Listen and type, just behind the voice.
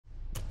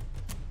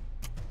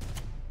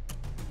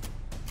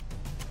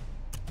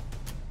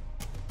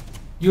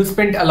You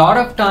spent a lot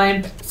of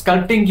time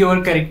sculpting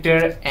your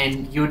character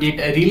and you did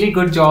a really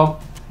good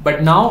job,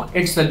 but now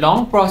it's a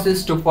long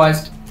process to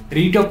first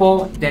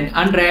retopo, then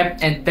unwrap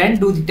and then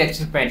do the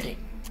texture painting.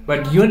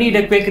 But you need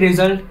a quick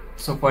result,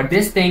 so for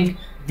this thing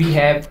we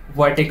have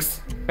vertex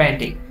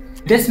painting.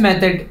 This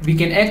method we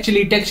can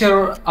actually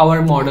texture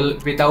our model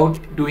without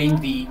doing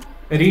the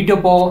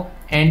retopo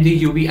and the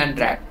UV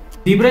unwrap.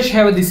 ZBrush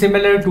have the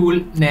similar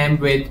tool named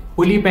with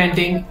pulley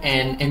painting,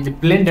 and in the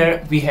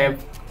Blender we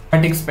have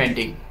vertex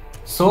painting.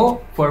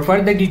 So for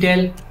further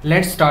detail,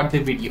 let's start the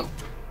video.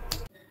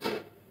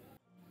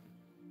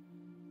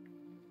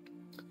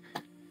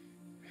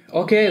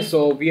 Okay,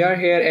 so we are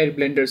here at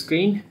Blender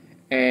screen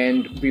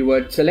and we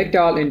would select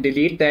all and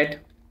delete that,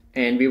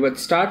 and we would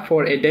start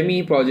for a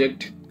demo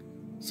project.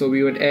 So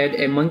we would add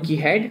a monkey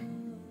head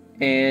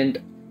and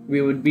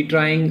we would be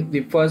trying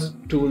the first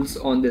tools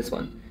on this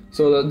one.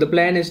 So the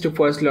plan is to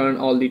first learn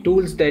all the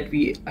tools that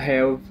we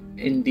have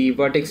in the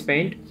vertex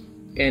paint,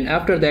 and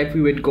after that we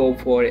would go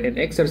for an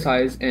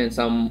exercise and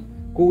some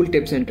cool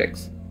tips and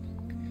tricks.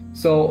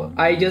 So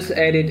I just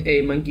added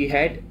a monkey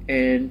head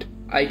and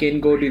I can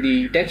go to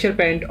the texture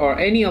paint or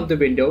any of the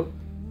window,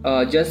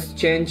 just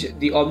change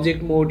the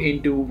object mode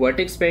into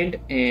vertex paint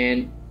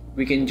and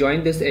we can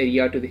join this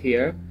area to the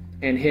here,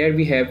 and here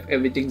we have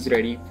everything's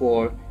ready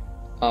for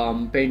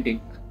painting.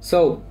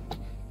 So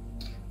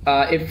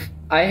if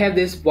I have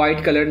this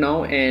white color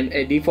now and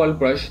a default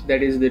brush,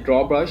 that is the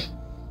draw brush,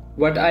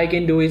 what I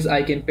can do is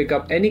I can pick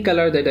up any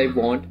color that I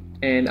want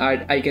and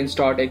I can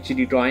start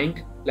actually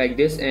drawing like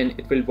this and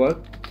it will work.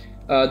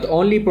 The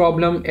only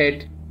problem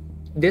at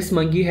this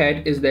monkey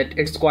head is that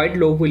it's quite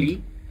low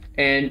poly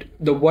and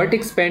the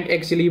vertex paint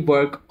actually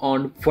work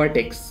on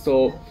vertex.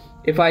 So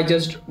if I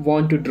just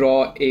want to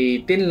draw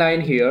a thin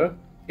line here,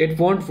 it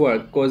won't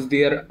work because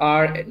there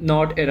are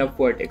not enough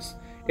vertex.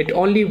 It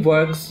only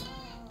works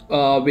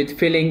with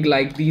filling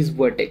like these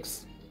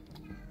vertex.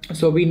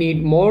 So we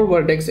need more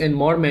vertex and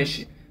more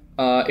mesh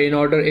in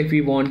order if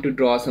we want to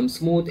draw some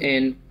smooth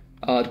and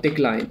thick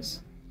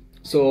lines.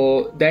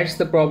 So that's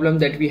the problem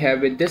that we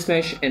have with this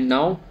mesh, and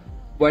now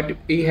what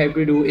we have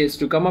to do is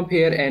to come up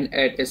here and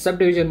add a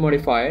subdivision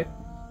modifier,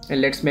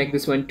 and let's make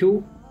this one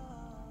 2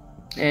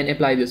 and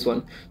apply this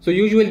one. So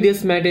usually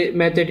this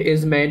method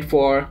is made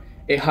for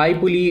a high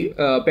poly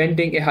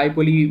painting, a high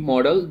poly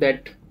model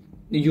that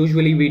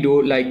usually we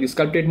do like the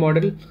sculpted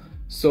model.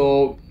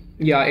 So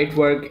yeah, it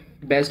works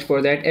best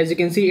for that. As you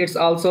can see, it's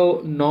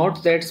also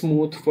not that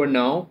smooth for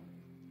now,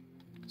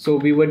 so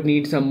we would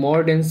need some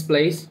more dense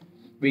place.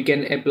 We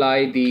can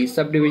apply the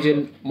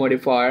subdivision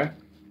modifier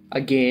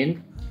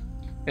again,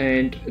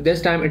 and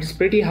this time it's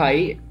pretty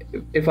high.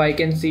 If I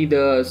can see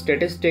the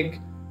statistic,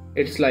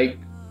 it's like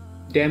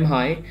damn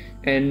high,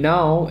 and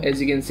now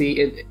as you can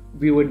see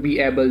we would be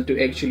able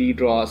to actually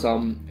draw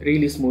some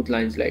really smooth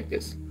lines like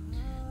this.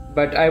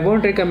 But I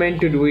won't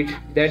recommend to do it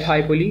that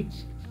high poly.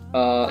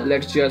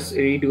 Let's just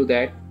redo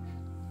that.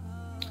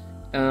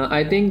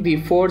 I think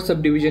the 4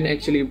 subdivision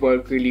actually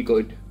work really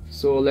good,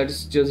 so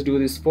let's just do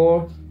this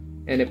 4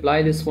 and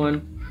apply this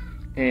one,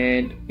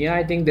 and yeah,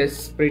 I think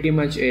that's pretty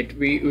much it.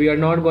 We are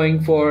not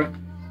going for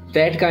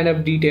that kind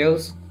of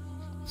details,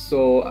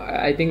 so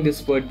I think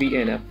this would be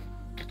enough.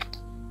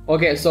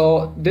 Okay,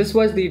 so this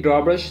was the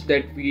draw brush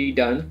that we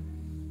done,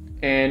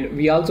 and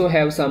we also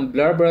have some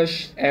blur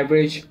brush,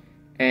 average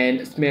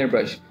and smear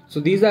brush. So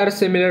these are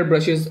similar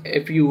brushes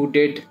if you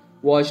did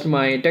watched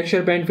my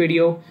texture paint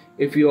video,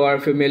 if you are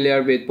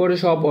familiar with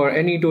Photoshop or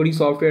any 2D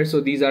software. So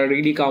these are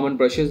really common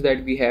brushes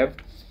that we have,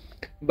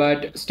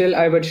 but still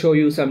I would show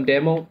you some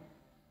demo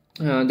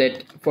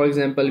that, for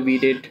example, we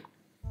did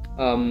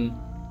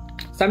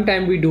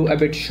sometime we do a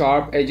bit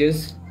sharp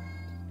edges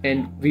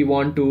and we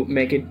want to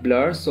make it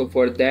blur. So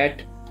for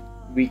that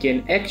we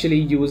can actually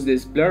use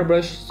this blur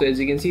brush. So as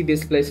you can see,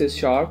 this place is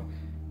sharp,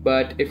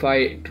 but if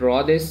I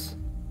draw this,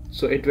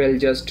 so it will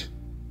just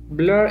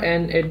blur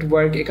and it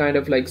work a kind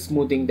of like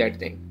smoothing that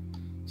thing.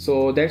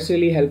 So that's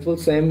really helpful.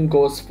 Same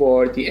goes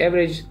for the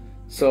average.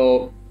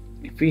 So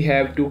if we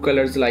have 2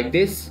 colors like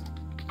this,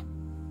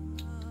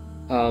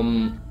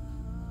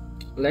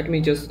 let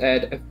me just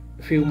add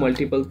a few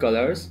multiple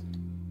colors,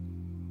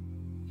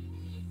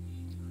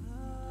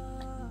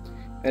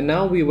 and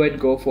now we would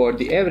go for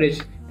the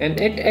average, and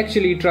it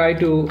actually try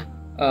to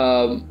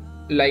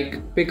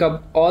like pick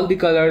up all the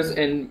colors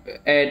and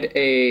add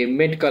a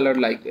mid color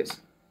like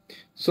this.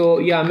 So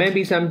yeah,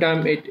 maybe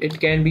sometime it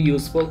can be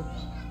useful.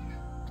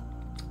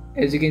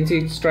 As you can see,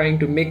 it's trying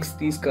to mix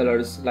these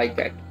colors like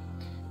that.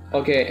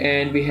 Okay,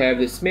 and we have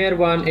the smear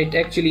one. It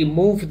actually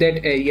moved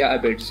that area a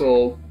bit,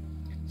 so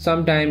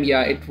sometime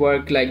yeah, it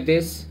worked like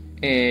this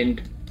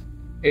and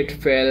it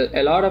fell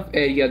a lot of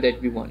area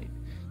that we wanted.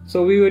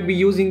 So we would be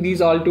using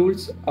these all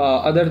tools.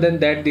 Other than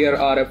that, there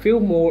are a few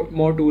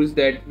more tools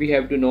that we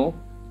have to know.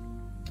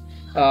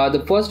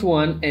 The first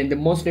one and the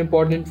most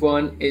important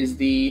one is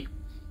the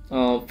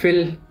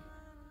fill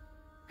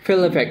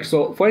effect.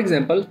 So for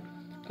example,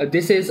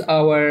 this is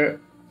our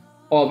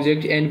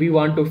object and we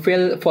want to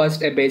fill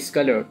first a base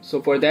color.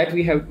 So for that,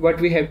 what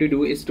we have to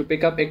do is to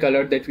pick up a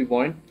color that we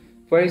want.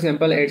 For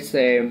example, it's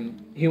a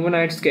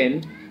humanoid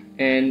skin,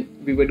 and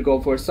we would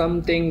go for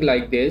something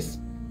like this.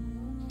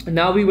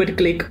 Now we would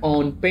click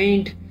on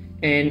paint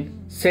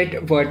and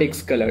set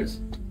vertex colors,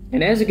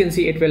 and as you can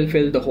see, it will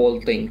fill the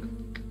whole thing.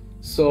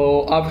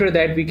 So after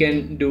that, we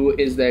can do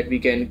is that we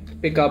can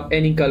pick up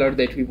any color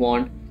that we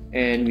want,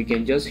 and we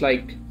can just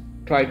like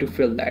try to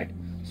fill that.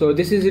 So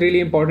this is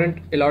really important.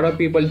 A lot of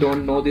people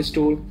don't know this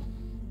tool,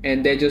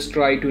 and they just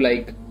try to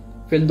like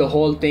fill the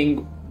whole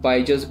thing by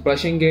just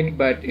brushing it,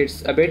 but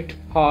it's a bit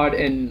hard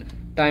and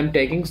time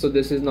taking, so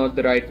this is not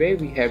the right way.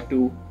 We have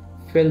to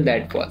fill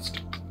that first.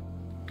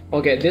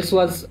 Okay, this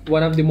was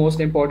one of the most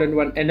important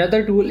one.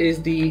 Another tool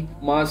is the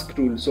mask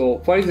tool. So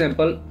for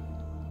example,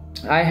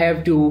 I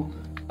have to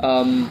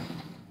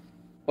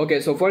okay,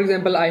 so for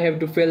example, I have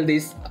to fill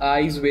these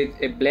eyes with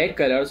a black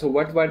color. So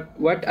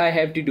what I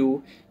have to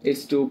do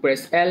is to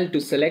press L to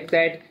select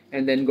that,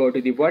 and then go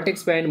to the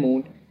vertex paint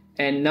mode.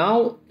 And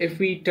now if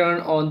we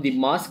turn on the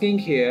masking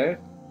here,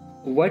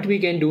 what we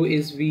can do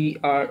is we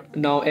are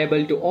now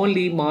able to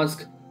only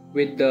mask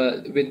with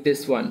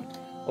this one.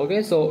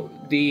 Okay, so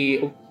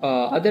the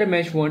other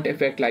mesh won't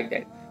affect like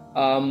that.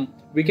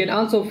 We can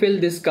also fill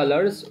these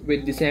colors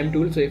with the same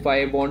tool. So if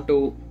I want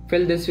to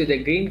fill this with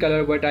a green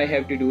color, what I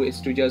have to do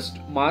is to just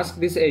mask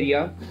this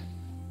area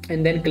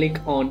and then click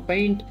on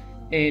paint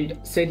and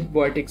set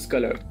vertex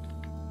color.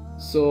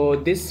 So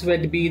this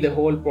would be the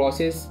whole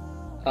process.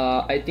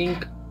 I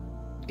think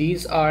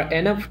these are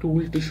enough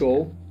tool to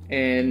show,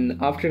 and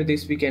after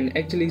this we can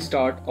actually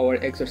start our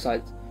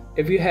exercise.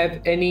 If you have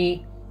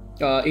any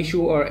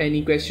issue or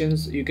any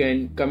questions, you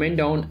can comment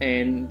down,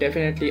 and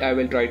definitely I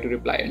will try to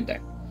reply on that.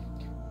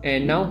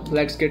 And now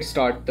let's get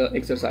start the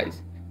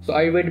exercise. So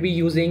I would be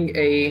using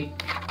a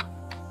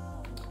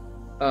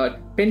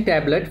pen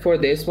tablet for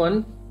this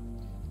one.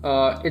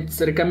 It's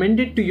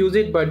recommended to use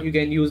it, but you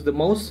can use the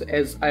mouse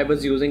as I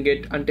was using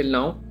it until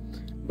now.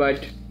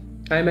 But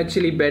I'm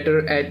actually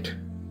better at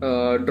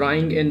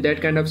drawing and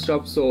that kind of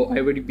stuff, so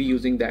I would be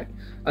using that.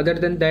 Other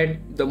than that,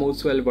 the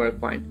mouse will work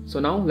fine. So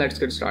now let's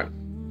get started.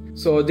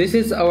 So this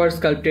is our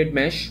sculpted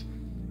mesh,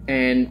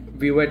 and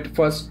we would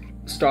first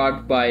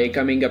start by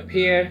coming up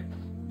here,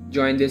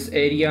 join this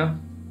area,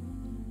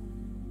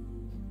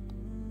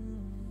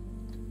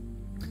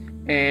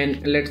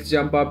 and let's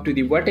jump up to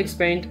the vertex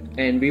paint,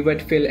 and we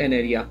would fill an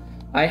area.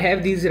 I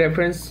have these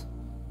reference.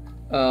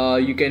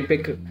 You can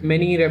pick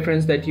many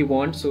reference that you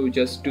want, so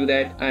just do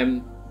that.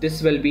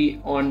 This will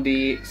be on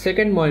the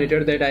second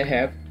monitor that I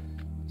have,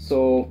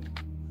 so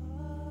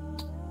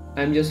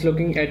I'm just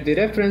looking at the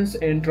reference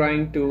and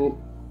trying to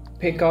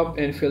pick up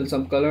and fill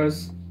some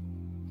colors.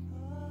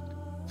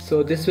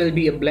 So this will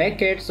be a black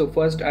cat. So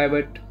first I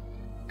would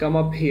come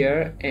up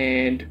here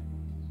and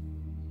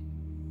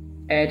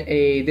add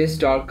this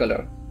dark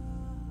color,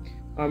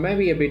 or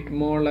maybe a bit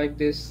more like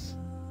this.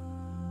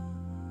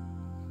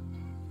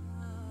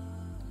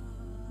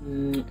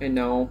 And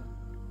now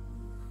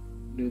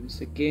do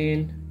this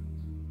again.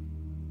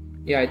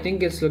 Yeah, I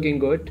think it's looking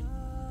good.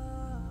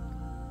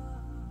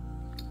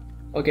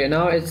 Okay,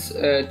 now it's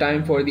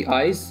time for the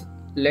eyes.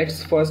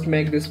 Let's first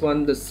make this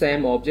one the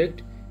same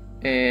object,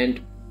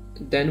 and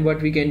then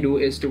what we can do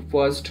is to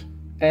first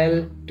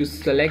L to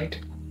select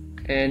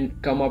and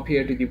come up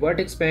here to the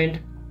vertex paint,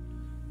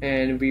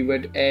 and we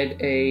would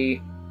add a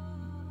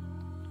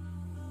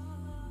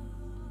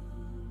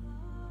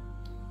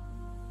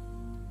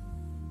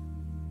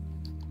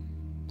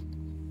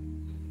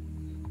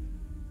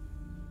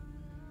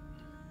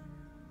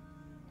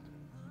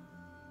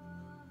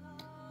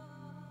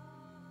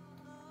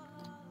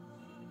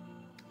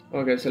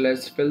okay, so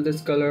let's fill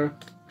this color.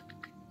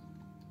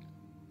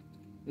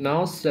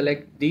 Now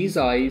select these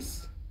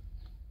eyes,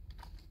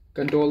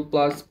 Control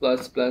plus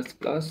plus plus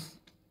plus,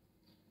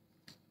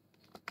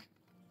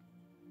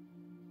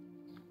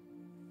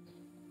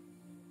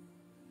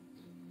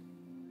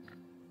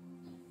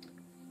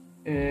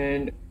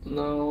 and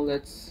now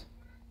let's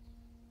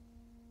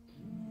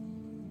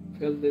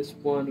fill this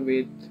one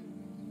with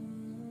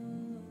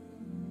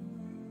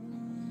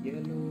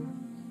yellow,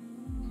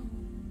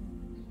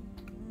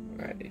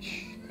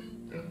 reddish.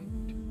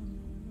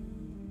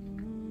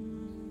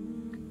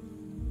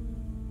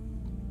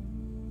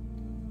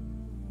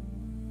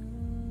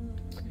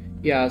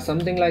 Yeah,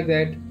 something like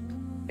that.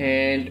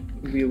 And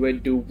we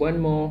would do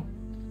one more.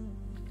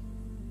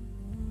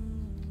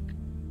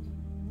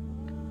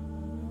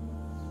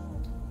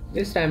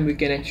 This time we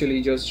can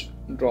actually just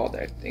draw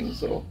that thing.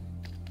 So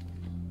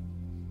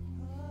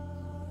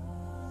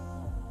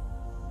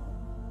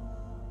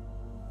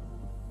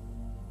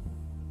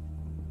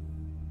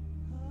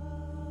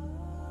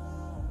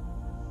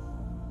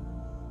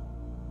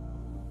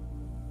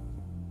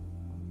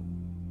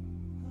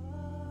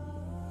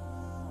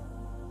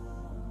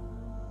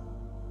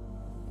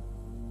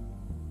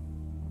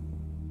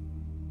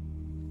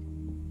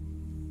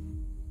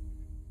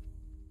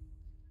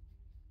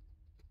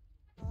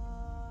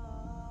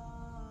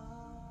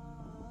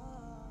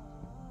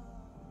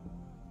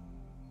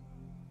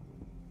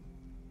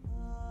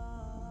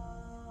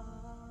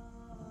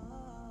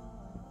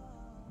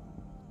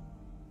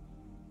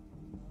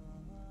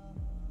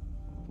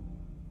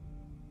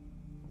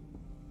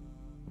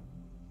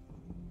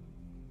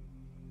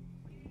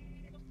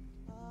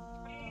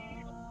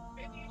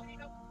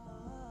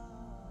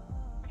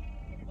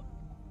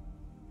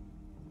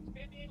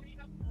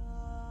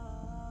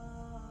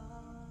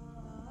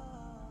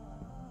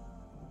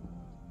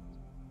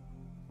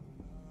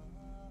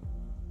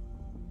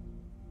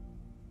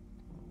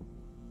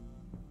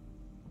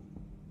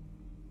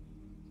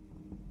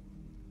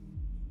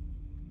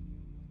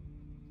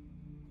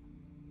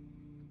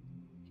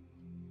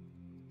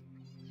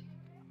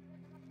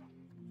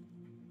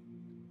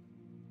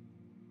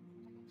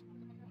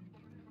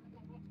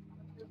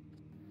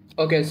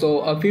Okay,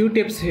 so a few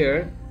tips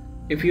here.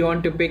 If you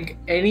want to pick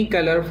any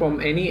color from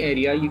any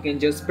area, you can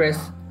just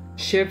press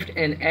Shift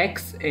and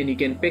X and you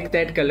can pick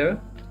that color.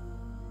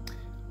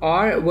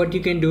 Or what you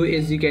can do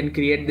is you can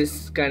create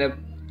this kind of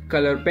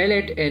color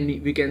palette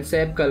and we can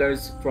save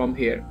colors from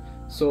here.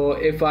 So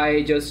if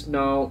I just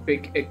now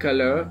pick a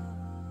color,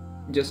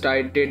 just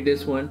I did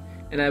this one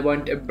and I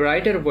want a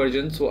brighter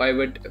version, so I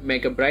would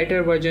make a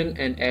brighter version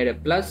and add a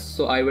plus,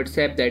 so I would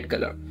save that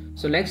color.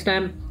 So next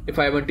time if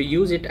I want to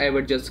use it, I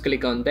would just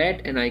click on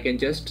that and I can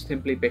just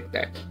simply pick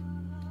that.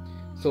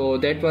 So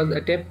that was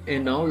a tip,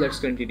 and now let's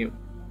continue.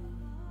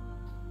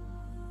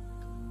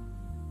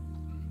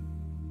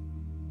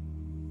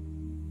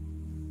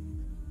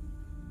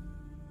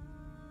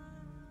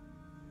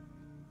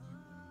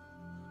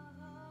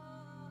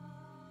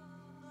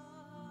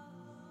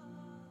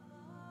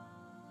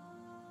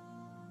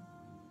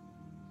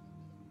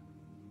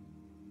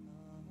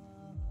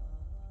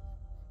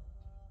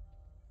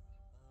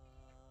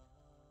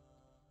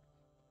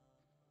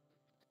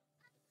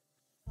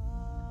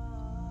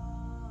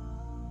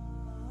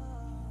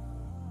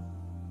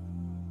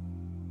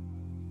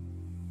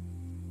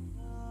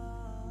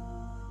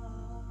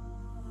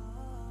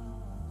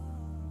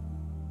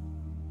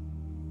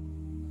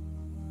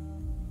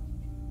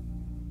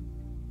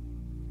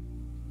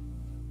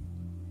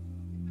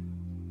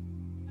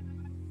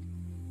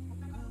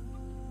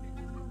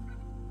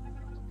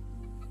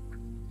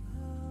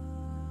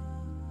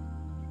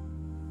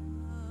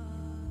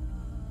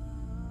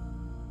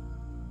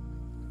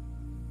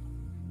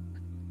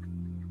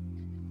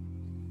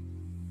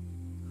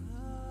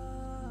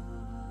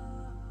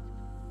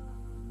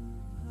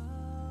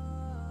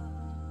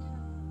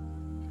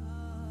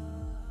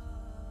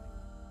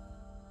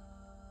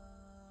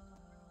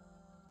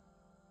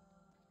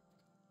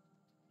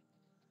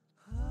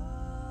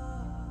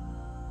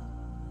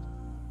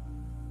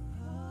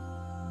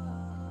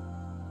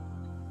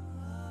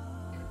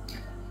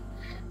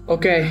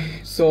 Okay,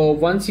 so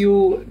once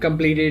you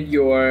completed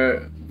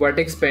your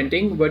vertex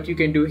painting, what you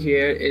can do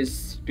here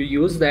is to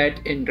use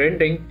that in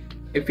rendering.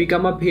 If we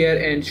come up here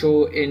and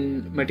show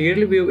in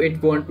material view, it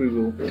won't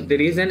preview. The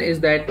reason is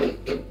that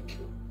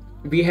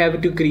we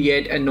have to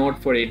create a node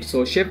for it.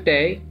 So Shift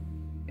A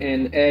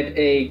and add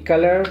a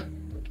color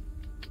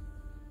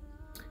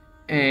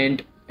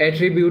and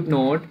attribute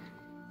node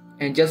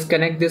and just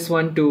connect this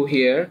one to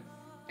here,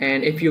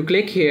 and if you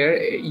click here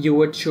you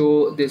would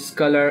show this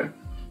color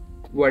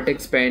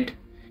vertex paint,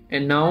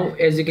 and now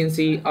as you can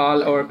see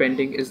all our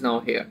painting is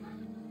now here.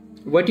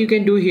 What you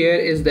can do here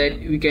is that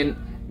we can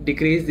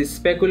decrease the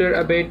specular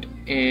a bit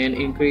and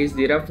increase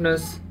the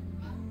roughness,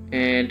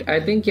 and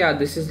I think yeah,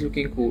 this is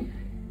looking cool.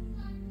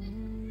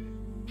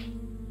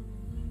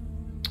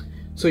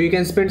 So you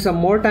can spend some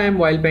more time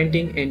while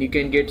painting and you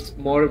can get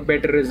more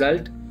better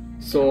result.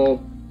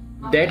 So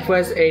that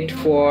was it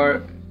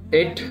for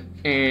it,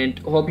 and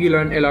hope you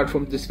learned a lot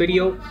from this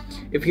video.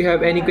 If you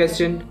have any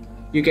question,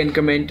 you can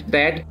comment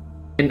that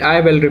and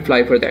I will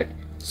reply for that.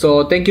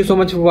 So thank you so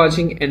much for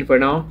watching, and for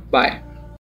now, bye.